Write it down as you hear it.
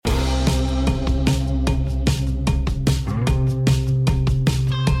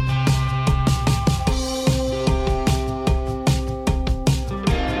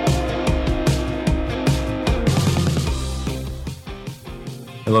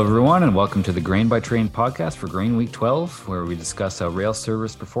Hello, everyone, and welcome to the Grain by Train podcast for Grain Week 12, where we discuss how rail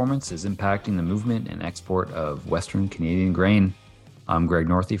service performance is impacting the movement and export of Western Canadian grain. I'm Greg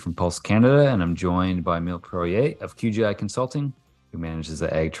Northey from Pulse Canada, and I'm joined by Milt Poirier of QGI Consulting, who manages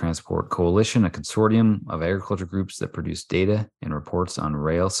the Ag Transport Coalition, a consortium of agriculture groups that produce data and reports on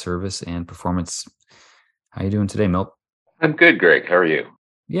rail service and performance. How are you doing today, Milt? I'm good, Greg. How are you?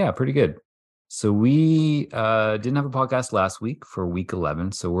 Yeah, pretty good. So we didn't have a podcast last week for week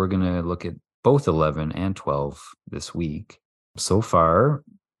 11, so we're going to look at both 11 and 12 this week. So far,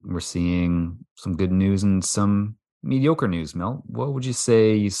 we're seeing some good news and some mediocre news, Mel. What would you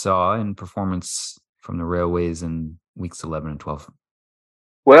say you saw in performance from the railways in weeks 11 and 12?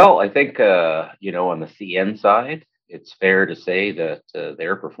 Well, I think, on the CN side, it's fair to say that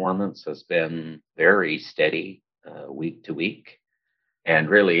their performance has been very steady week to week.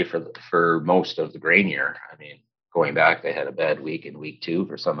 And really for most of the grain year. I mean, going back, they had a bad week in week 2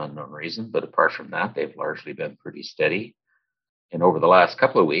 for some unknown reason. But apart from that, they've largely been pretty steady. And over the last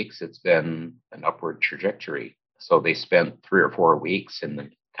couple of weeks, it's been an upward trajectory. So they spent 3 or 4 weeks in the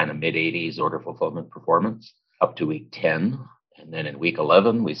kind of mid 80s order fulfillment performance up to week 10. And then in week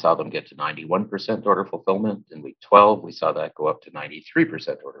 11, we saw them get to 91% order fulfillment. In week 12, we saw that go up to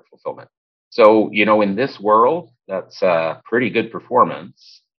 93% order fulfillment. So, in this world, that's a pretty good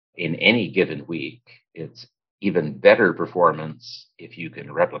performance in any given week. It's even better performance if you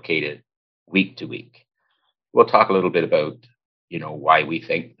can replicate it week to week. We'll talk a little bit about, why we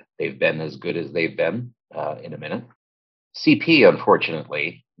think they've been as good as they've been in a minute. CP,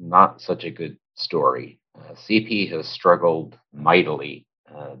 unfortunately, not such a good story. CP has struggled mightily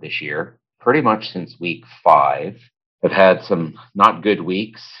this year, pretty much since week 5. Have had some not good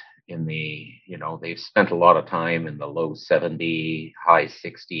weeks in the, they've spent a lot of time in the low 70, high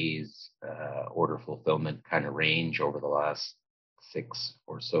 60s order fulfillment kind of range over the last 6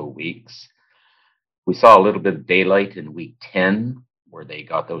 or so weeks. We saw a little bit of daylight in week 10, where they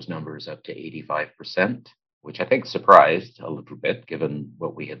got those numbers up to 85%, which I think surprised a little bit given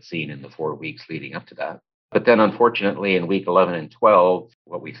what we had seen in the 4 weeks leading up to that. But then, unfortunately, in week 11 and 12,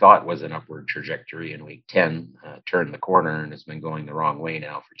 what we thought was an upward trajectory in week 10 turned the corner and has been going the wrong way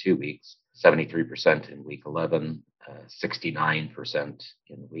now for 2 weeks. 73% in week 11, 69%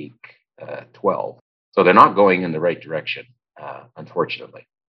 in week 12. So they're not going in the right direction, unfortunately.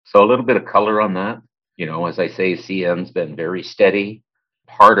 So a little bit of color on that. As I say, CN's been very steady.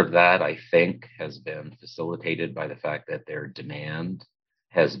 Part of that, I think, has been facilitated by the fact that their demand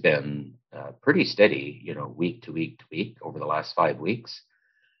has been pretty steady, week to week to week over the last 5 weeks.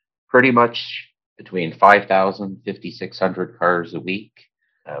 Pretty much between 5,000, 5,600 cars a week,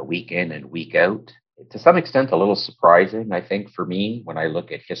 week in and week out. To some extent, a little surprising, I think, for me, when I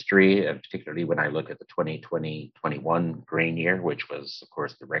look at history, and particularly when I look at the 2020-21 grain year, which was, of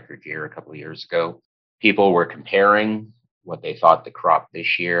course, the record year a couple of years ago. People were comparing what they thought the crop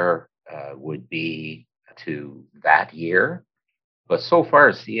this year would be to that year. But so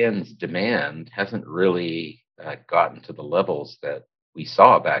far, CN's demand hasn't really gotten to the levels that we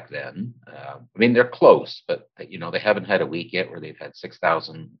saw back then. They're close, but they haven't had a week yet where they've had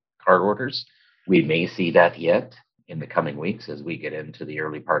 6,000 car orders. We may see that yet in the coming weeks as we get into the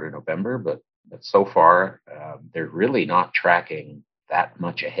early part of November. But so far, they're really not tracking that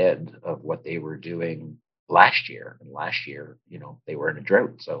much ahead of what they were doing last year. And last year, they were in a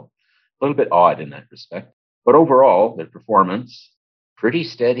drought. So a little bit odd in that respect. But overall, their performance, pretty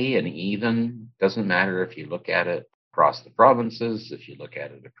steady and even. Doesn't matter if you look at it across the provinces, if you look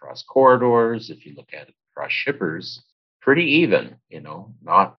at it across corridors, if you look at it across shippers, pretty even,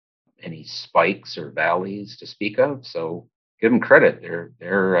 not any spikes or valleys to speak of. So give them credit.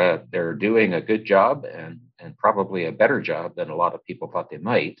 They're doing a good job and probably a better job than a lot of people thought they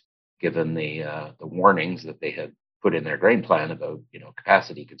might, given the warnings that they had put in their grain plan about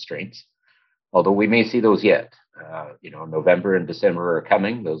capacity constraints. Although we may see those yet. November and December are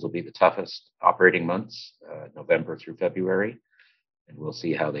coming. Those will be the toughest operating months, November through February, and we'll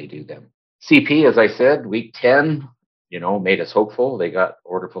see how they do them. CP, as I said, week 10, made us hopeful. They got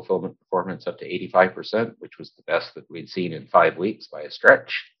order fulfillment performance up to 85%, which was the best that we'd seen in 5 weeks by a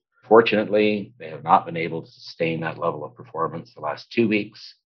stretch. Fortunately, they have not been able to sustain that level of performance the last 2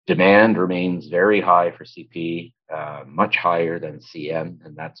 weeks. Demand remains very high for CP, much higher than CN,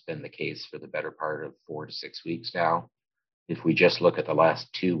 and that's been the case for the better part of 4 to 6 weeks now. If we just look at the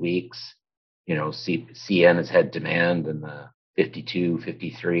last 2 weeks, CN has had demand in the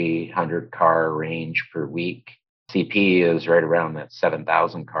 5,200 car range per week. CP is right around that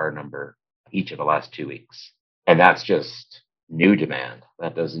 7,000 car number each of the last 2 weeks. And that's just new demand.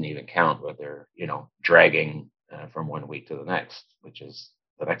 That doesn't even count what they're, dragging from 1 week to the next, which is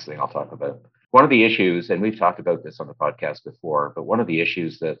the next thing I'll talk about. One of the issues, and we've talked about this on the podcast before, but one of the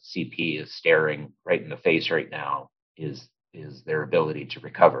issues that CP is staring right in the face right now is their ability to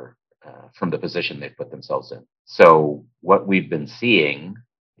recover from the position they've put themselves in. So what we've been seeing,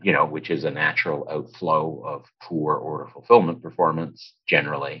 which is a natural outflow of poor order fulfillment performance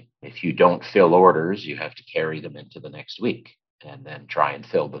generally. If you don't fill orders, you have to carry them into the next week and then try and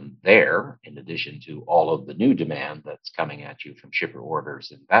fill them there, in addition to all of the new demand that's coming at you from shipper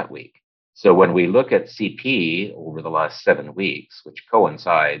orders in that week. So when we look at CP over the last 7 weeks, which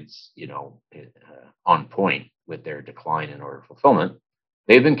coincides, on point with their decline in order fulfillment,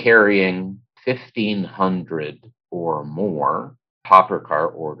 they've been carrying 1,500 or more hopper car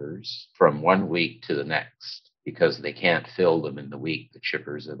orders from 1 week to the next because they can't fill them in the week that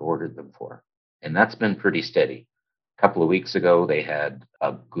shippers have ordered them for. And that's been pretty steady. A couple of weeks ago, they had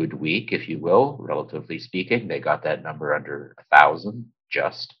a good week, if you will, relatively speaking. They got that number under 1,000,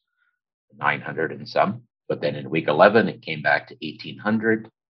 just 900 and some. But then in week 11, it came back to 1,800.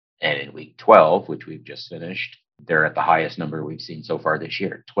 And in week 12, which we've just finished, they're at the highest number we've seen so far this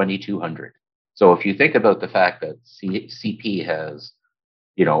year, 2,200. So if you think about the fact that CP has,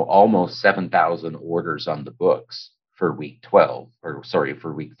 almost 7,000 orders on the books for week 12,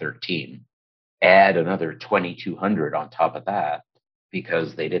 for week 13, add another 2,200 on top of that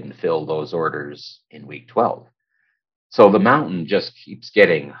because they didn't fill those orders in week 12. So the mountain just keeps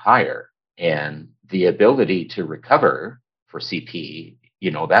getting higher, and the ability to recover for CP,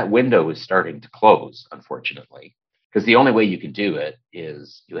 that window is starting to close, unfortunately. Because the only way you can do it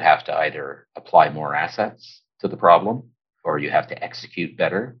is you have to either apply more assets to the problem, or you have to execute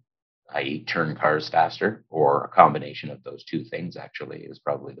better, i.e. turn cars faster, or a combination of those two things actually is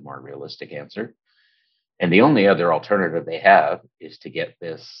probably the more realistic answer. And the only other alternative they have is to get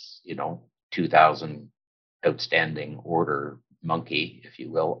this, 2,000 outstanding order monkey, if you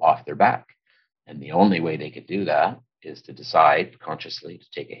will, off their back. And the only way they could do that is to decide consciously to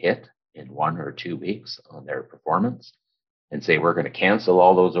take a hit in 1 or 2 weeks on their performance and say, we're going to cancel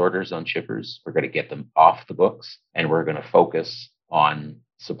all those orders on shippers. We're going to get them off the books, and we're going to focus on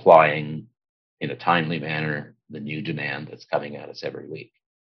supplying in a timely manner the new demand that's coming at us every week.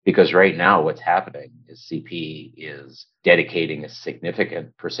 Because right now what's happening is CP is dedicating a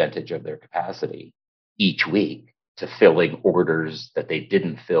significant percentage of their capacity each week to filling orders that they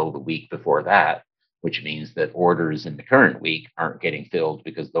didn't fill the week before that, which means that orders in the current week aren't getting filled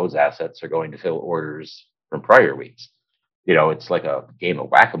because those assets are going to fill orders from prior weeks. It's like a game of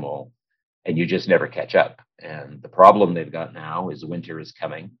whack-a-mole, and you just never catch up. And the problem they've got now is winter is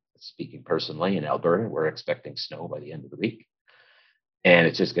coming. Speaking personally, in Alberta, we're expecting snow by the end of the week. And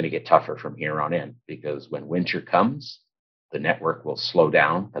it's just going to get tougher from here on in, because when winter comes, the network will slow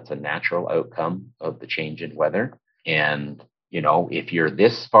down. That's a natural outcome of the change in weather. And, if you're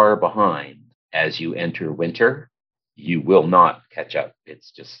this far behind as you enter winter, you will not catch up.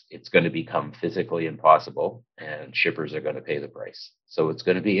 It's going to become physically impossible, and shippers are going to pay the price. So it's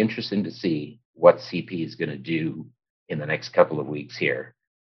going to be interesting to see what CP is going to do in the next couple of weeks here.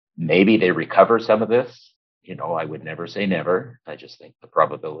 Maybe they recover some of this. I would never say never. I just think the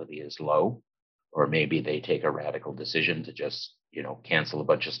probability is low. Or maybe they take a radical decision to just, cancel a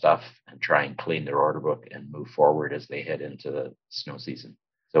bunch of stuff and try and clean their order book and move forward as they head into the snow season.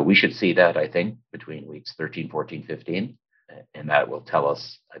 So we should see that, I think, between weeks 13, 14, 15. And that will tell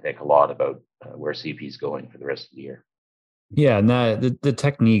us, I think, a lot about where CP is going for the rest of the year. Yeah, and the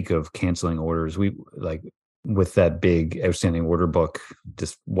technique of canceling orders, we like with that big outstanding order book,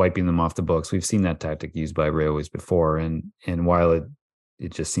 just wiping them off the books. We've seen that tactic used by railways before, and while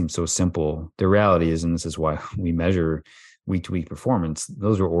it just seems so simple, the reality is, and this is why we measure week to week performance,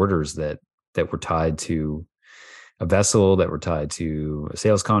 those are orders that were tied to a vessel, that were tied to a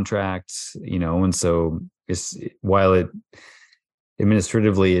sales contract, and so while it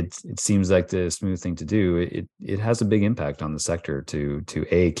administratively it seems like the smooth thing to do, it has a big impact on the sector to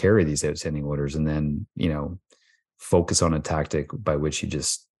carry these outstanding orders and then focus on a tactic by which you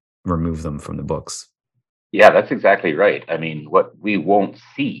just remove them from the books. Yeah, that's exactly right. I mean, what we won't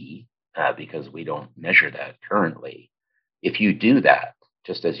see because we don't measure that currently, if you do that,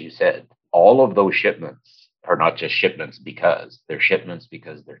 just as you said, all of those shipments are not just shipments because they're shipments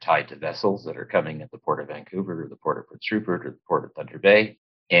because they're tied to vessels that are coming at the Port of Vancouver or the Port of Prince Rupert or the Port of Thunder Bay,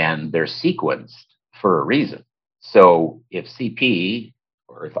 and they're sequenced for a reason. So if CP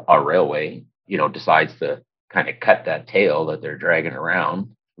or if a railway, decides to kind of cut that tail that they're dragging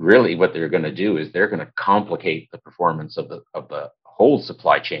around, really what they're going to do is they're going to complicate the performance of the whole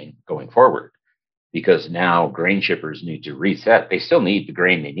supply chain going forward. Because now grain shippers need to reset. They still need the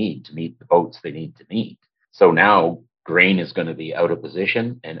grain they need to meet the boats they need to meet. So now grain is going to be out of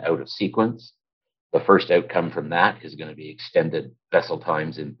position and out of sequence. The first outcome from that is going to be extended vessel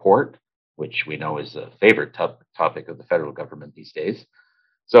times in port, which we know is a favorite topic of the federal government these days.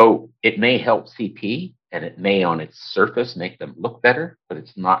 So it may help CP and it may on its surface make them look better, but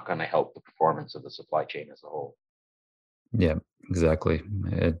it's not going to help the performance of the supply chain as a whole. Yeah, exactly.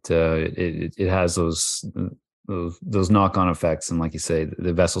 It has those knock-on effects, and like you say,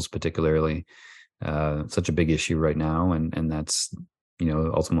 the vessels particularly, such a big issue right now, and that's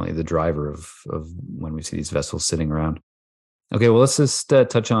ultimately the driver of when we see these vessels sitting around. Okay, well, let's just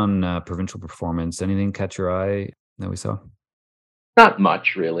touch on provincial performance. Anything catch your eye that we saw? Not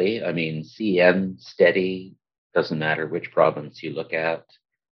much, really. I mean, CN steady, doesn't matter which province you look at.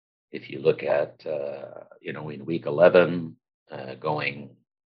 If you look at, in week 11, going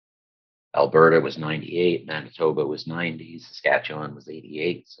Alberta was 98, Manitoba was 90, Saskatchewan was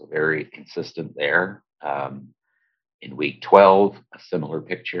 88, so very consistent there. In week 12, a similar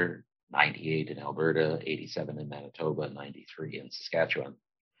picture, 98 in Alberta, 87 in Manitoba, 93 in Saskatchewan.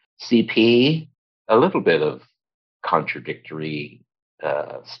 CP, a little bit of contradictory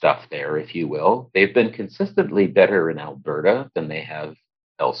stuff there, if you will. They've been consistently better in Alberta than they have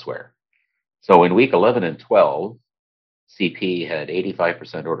elsewhere. So in week 11 and 12, CP had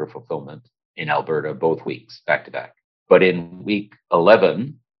 85% order fulfillment in Alberta both weeks, back to back. But in week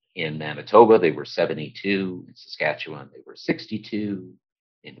 11 in Manitoba, they were 72. In Saskatchewan, they were 62.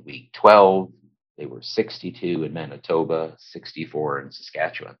 In week 12, they were 62 in Manitoba, 64 in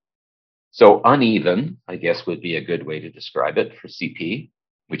Saskatchewan. So uneven, I guess, would be a good way to describe it for CP,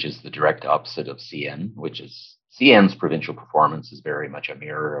 which is the direct opposite of CN, which is CN's provincial performance is very much a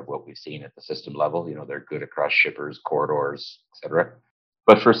mirror of what we've seen at the system level. They're good across shippers, corridors, etc.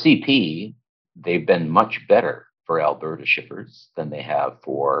 But for CP, they've been much better for Alberta shippers than they have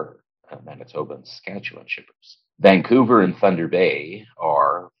for Manitoba and Saskatchewan shippers. Vancouver and Thunder Bay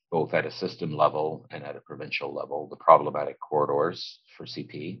are both at a system level and at a provincial level the problematic corridors for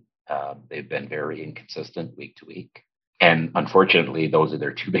CP. They've been very inconsistent week to week. And unfortunately, those are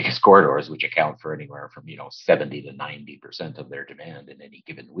their two biggest corridors, which account for anywhere from 70 to 90% of their demand in any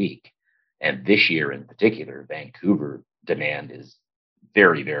given week. And this year in particular, Vancouver demand is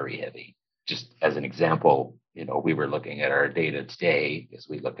very, very heavy. Just as an example, we were looking at our data today as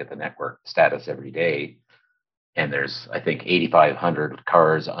we look at the network status every day. And there's, I think, 8,500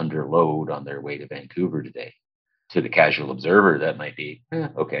 cars under load on their way to Vancouver today. To the casual observer, that might be,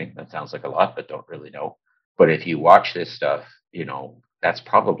 okay, that sounds like a lot, but don't really know. But if you watch this stuff, that's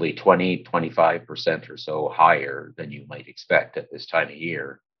probably 20, 25% or so higher than you might expect at this time of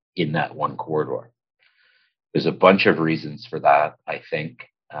year in that one corridor. There's a bunch of reasons for that, I think,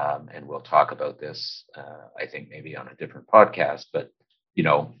 and we'll talk about this, I think, maybe on a different podcast. But,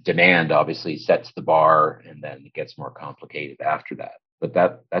 demand obviously sets the bar and then it gets more complicated after that. But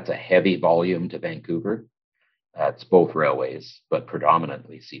that's a heavy volume to Vancouver. It's both railways, but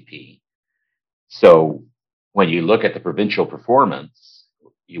predominantly CP. So when you look at the provincial performance,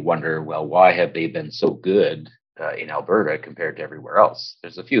 you wonder, well, why have they been so good in Alberta compared to everywhere else?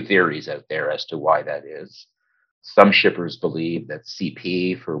 There's a few theories out there as to why that is. Some shippers believe that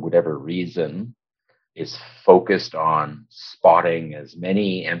CP, for whatever reason, is focused on spotting as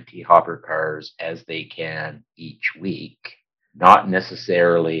many empty hopper cars as they can each week, not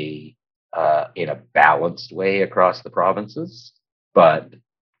necessarily in a balanced way across the provinces, but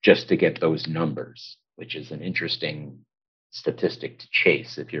just to get those numbers, which is an interesting statistic to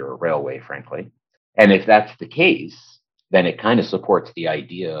chase if you're a railway, frankly. And if that's the case, then it kind of supports the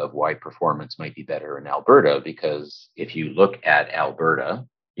idea of why performance might be better in Alberta, because if you look at Alberta,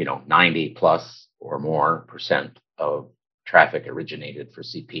 90 plus or more percent of traffic originated for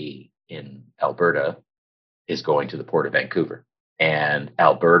CP in Alberta is going to the Port of Vancouver. And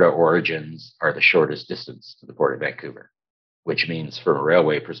Alberta origins are the shortest distance to the Port of Vancouver, which means from a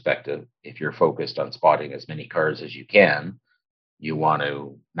railway perspective, if you're focused on spotting as many cars as you can, you want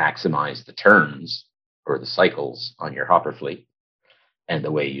to maximize the turns or the cycles on your hopper fleet. And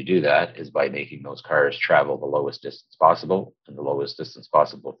the way you do that is by making those cars travel the lowest distance possible. And the lowest distance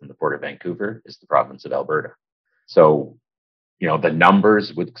possible from the Port of Vancouver is the province of Alberta. So, the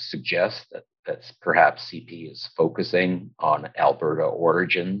numbers would suggest that perhaps CP is focusing on Alberta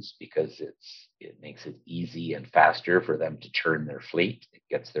origins because it makes it easy and faster for them to turn their fleet. It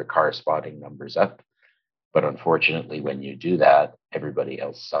gets their car spotting numbers up. But unfortunately, when you do that, everybody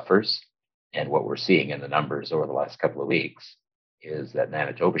else suffers. And what we're seeing in the numbers over the last couple of weeks is that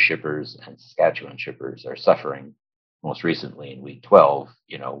Manitoba shippers and Saskatchewan shippers are suffering, most recently in week 12,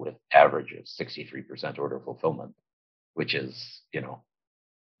 with average of 63% order fulfillment, which is,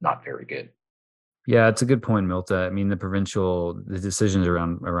 not very good. Yeah, it's a good point, Milta. I mean, the decisions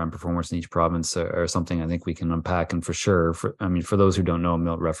around performance in each province are something I think we can unpack. And for sure, for those who don't know,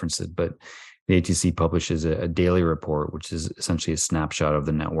 Milt referenced it, but the ATC publishes a daily report, which is essentially a snapshot of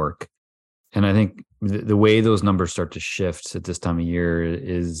the network. And I think the way those numbers start to shift at this time of year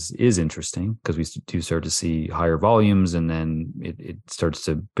is interesting, because we do start to see higher volumes, and then it starts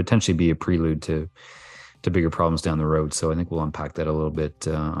to potentially be a prelude to bigger problems down the road. So I think we'll unpack that a little bit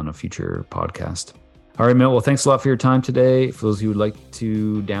on a future podcast. All right, Milt. Well, thanks a lot for your time today. For those who would like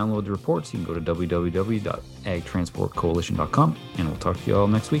to download the reports, you can go to www.agtransportcoalition.com, and we'll talk to you all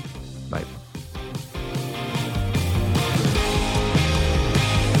next week. Bye.